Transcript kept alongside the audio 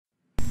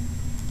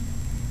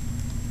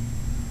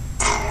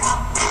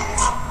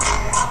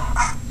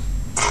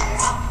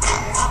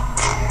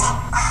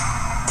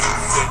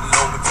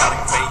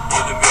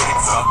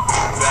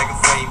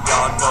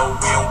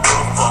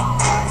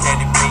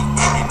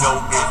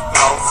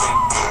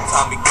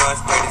Tommy gun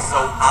sprayed it, so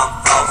I'm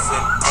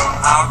flossing.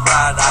 I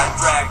ride, I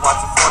drag,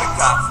 watching for the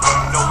cops.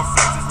 No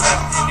reflectors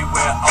left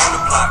anywhere on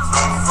the blocks.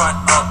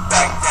 Front up,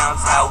 back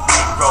down's how we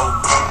roll.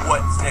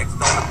 What's next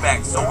on the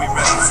back, so we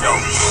rep the show.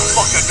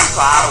 Fuck a new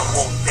car, I don't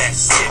want that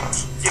shit.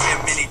 Give me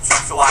a mini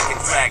truck so I can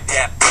drag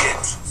that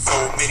bitch. So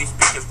many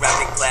speakers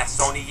wrapped in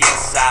glass on the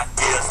inside.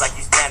 Feels like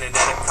you're standing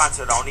at a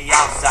concert on the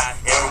outside.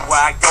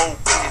 Everywhere I go,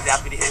 bitches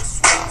happy to hit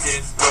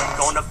switches. Look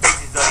on the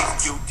faces of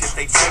these Q-tips,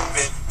 they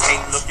tripping.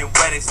 Paint looking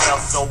wet as hell,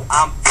 so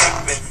I'm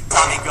pimping.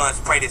 Tommy gun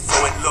sprayed it so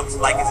it looks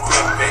like it's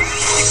dripping.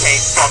 You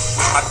can't fuck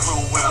with my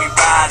crew when we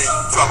riding.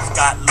 Trucks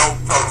got low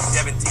pro,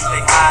 17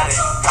 they hiding.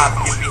 Cops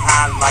get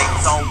behind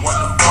lights on, what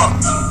the fuck?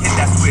 Hit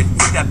that switch,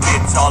 put that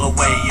bitch all the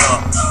way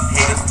up.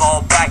 Haters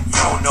fall back, you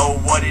don't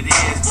know what it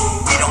is.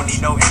 We don't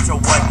need no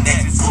intro, what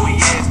next is who he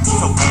is.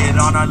 So get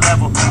on our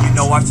level, you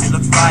know our shit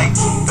looks right.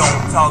 Don't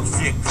talk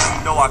shit, cause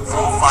you know our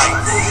crew fight.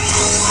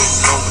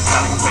 No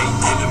metallic paint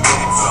in the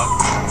mini truck.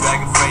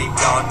 Dragon frame,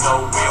 y'all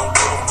know we don't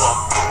give a fuck.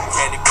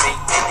 Candy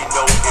paint, and you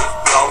know it's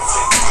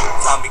flossing.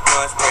 Tommy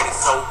gun sprayed it,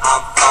 so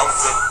I'm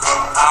flossing.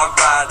 I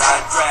ride, I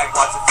drag,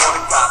 watching for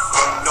the cops.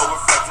 No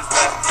reflectors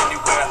left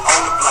anywhere on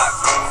the blocks.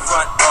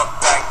 Front up,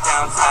 back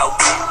down's how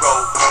we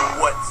roll.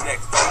 What's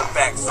next on the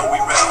back, so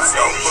we rep the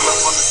show. Pull up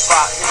on the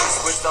spot, hit the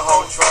switch, the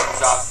whole truck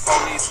drop.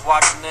 Police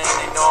watching and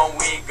they know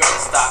we ain't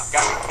gonna stop.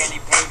 Got the candy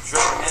paint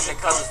dripping and the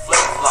colors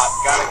flip flop.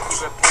 Gotta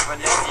keep it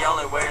pimpin', it's the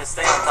only way to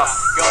stay on top.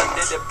 Gun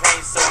did the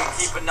paint, so we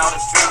keepin' all the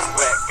streets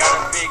wet. Got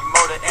a big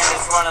motor and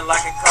it's running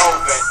like a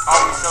Corvette.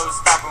 Always show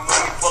stopping when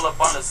we pull up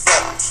on the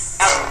set.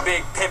 After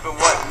big pimpin',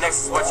 what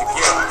next is what you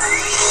get.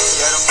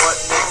 Yeah, them what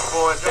next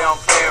boys, they don't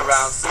play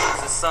around. Soon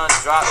as the sun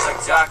drops, like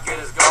jockey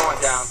is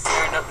going down.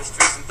 Tearing up the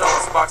streets and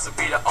throwing sparks will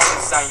be the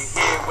only sound you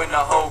hear when the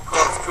whole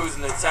club's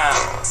cruising the town.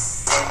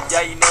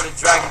 Yeah, you know the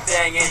dragon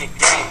thing ain't a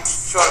game.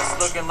 Trucks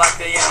looking like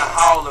they in the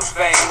Hall of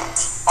Fame.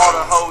 All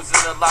the hoes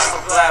in the lot so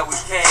glad we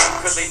came,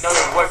 cause they know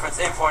their boyfriend's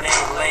in for it,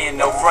 ain't laying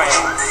no frame.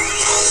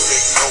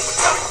 No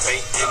metallic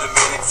paint in the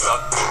mini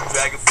truck.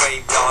 Dragon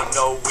frame, y'all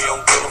know we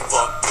don't give a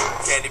fuck.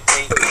 Candy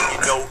paint, you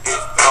know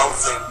it's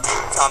flossing.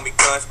 Tommy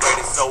gun sprayed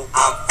it, so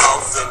I'm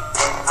flossing.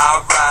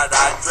 I ride,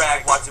 I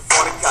drag, watching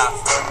for the cops.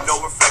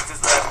 No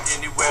reflectors left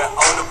anywhere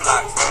on the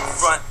blocks.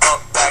 Front up,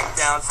 back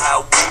down's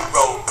how we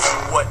roll.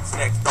 What's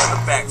next on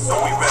the back, so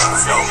we rep the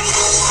show.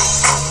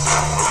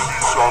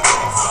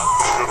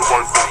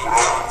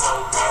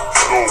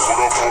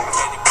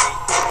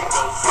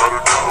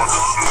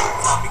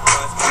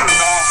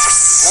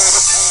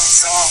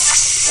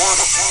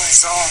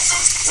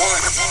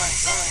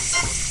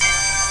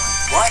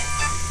 What?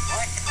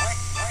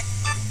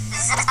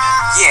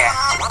 Yeah,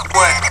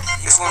 what?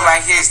 This one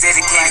right here is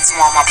dedicated to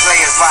all my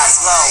players riding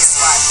slow.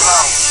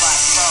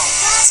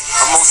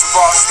 But most of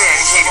all, it's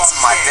dedicated to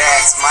my dad,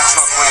 cause my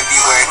truck wouldn't be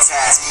where it's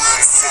at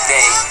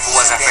today if it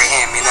wasn't for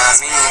him, you know what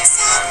I mean?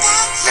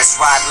 Let's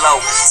ride low.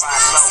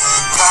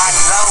 Ride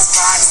low,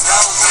 ride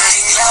low,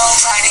 riding low,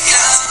 riding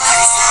low,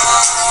 riding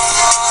low,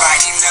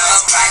 riding low,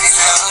 riding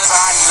low,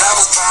 ride low,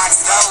 ride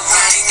low,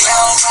 riding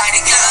low,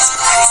 riding low,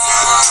 riding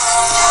low,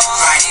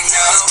 riding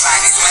low,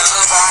 riding low,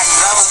 ride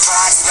low,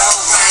 ride low,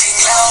 riding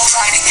low,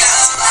 riding low,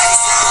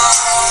 riding low,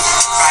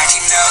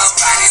 riding low,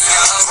 riding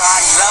low,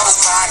 ride low,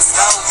 ride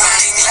low,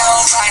 riding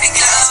low, riding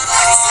low,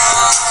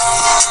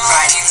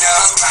 riding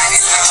low,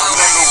 riding low.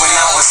 Remember when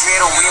I was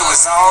little, it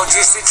was all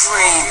just a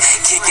dream.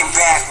 Kicking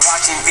back,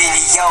 watching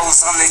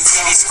videos on the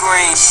TV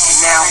screen.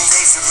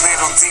 Nowadays a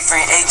little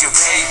different, age of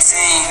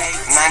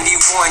 18.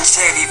 91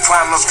 Chevy,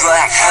 primer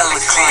black, hella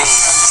clean.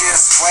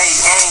 Just wait,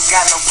 ain't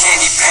got no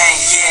candy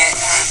paint yet,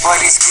 but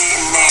it's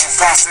getting there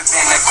faster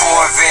than a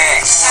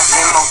Corvette.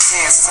 Limo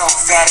 10 so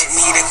fat it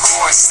need a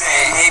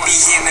corset. Maybe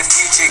in the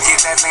future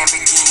get that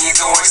Lamborghini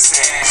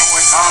Dorset.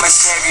 I'm a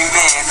Chevy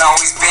man,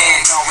 always been,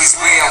 always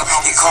will.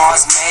 Your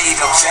car's made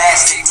of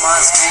plastic,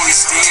 mine's made of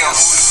steel.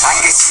 I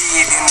can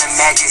see it in the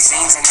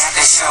magazines and at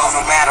the show.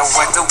 No matter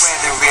what the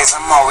weather is,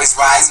 I'm always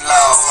riding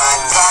low.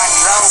 Ride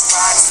low,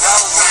 ride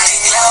low,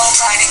 riding low,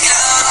 riding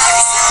low,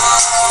 riding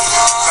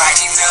low,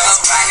 riding low,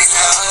 riding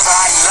low,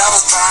 ride low,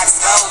 ride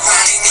low,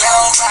 riding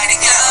low,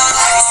 riding low,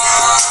 riding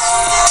low,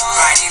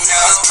 riding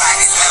low,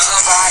 riding low,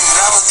 ride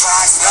low,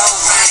 ride low,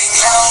 riding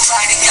low,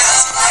 riding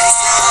low, riding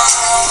low,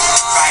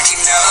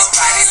 riding low,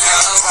 riding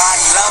low,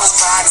 ride low,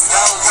 ride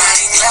low,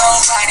 riding low,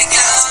 riding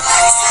low,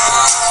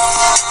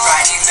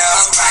 riding low,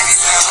 riding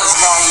low,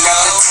 long at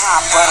the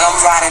top, but I'm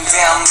riding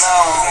down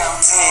low.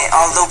 Tent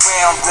all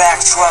around, black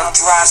truck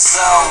drive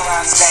slow.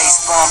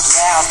 Bass bump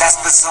loud, that's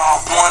bizarre,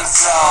 one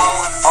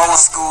flow. Old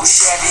school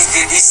Chevy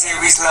 50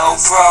 series low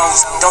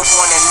pros. Don't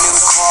want a new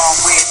car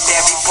with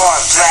every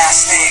part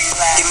plastic.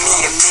 Give me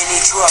a mini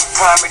truck,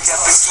 primered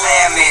up and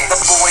slam it. The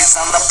boys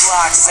on the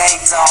block say,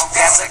 dog,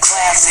 that's a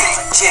classic.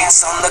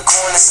 Chicks on the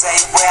corner say,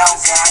 well,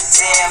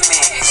 goddamn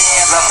it.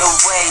 Love the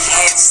way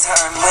heads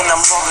turn when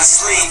I'm rolling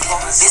sleep.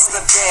 It's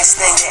the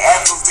best thing to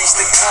ever reach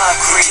the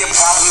concrete. Your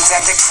problems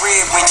at the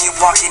crib when you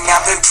walking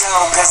out the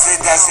door, cause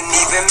it doesn't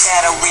even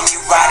matter when you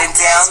riding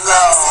down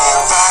low.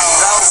 Ride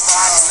low,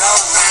 riding low,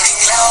 riding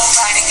low,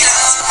 riding low.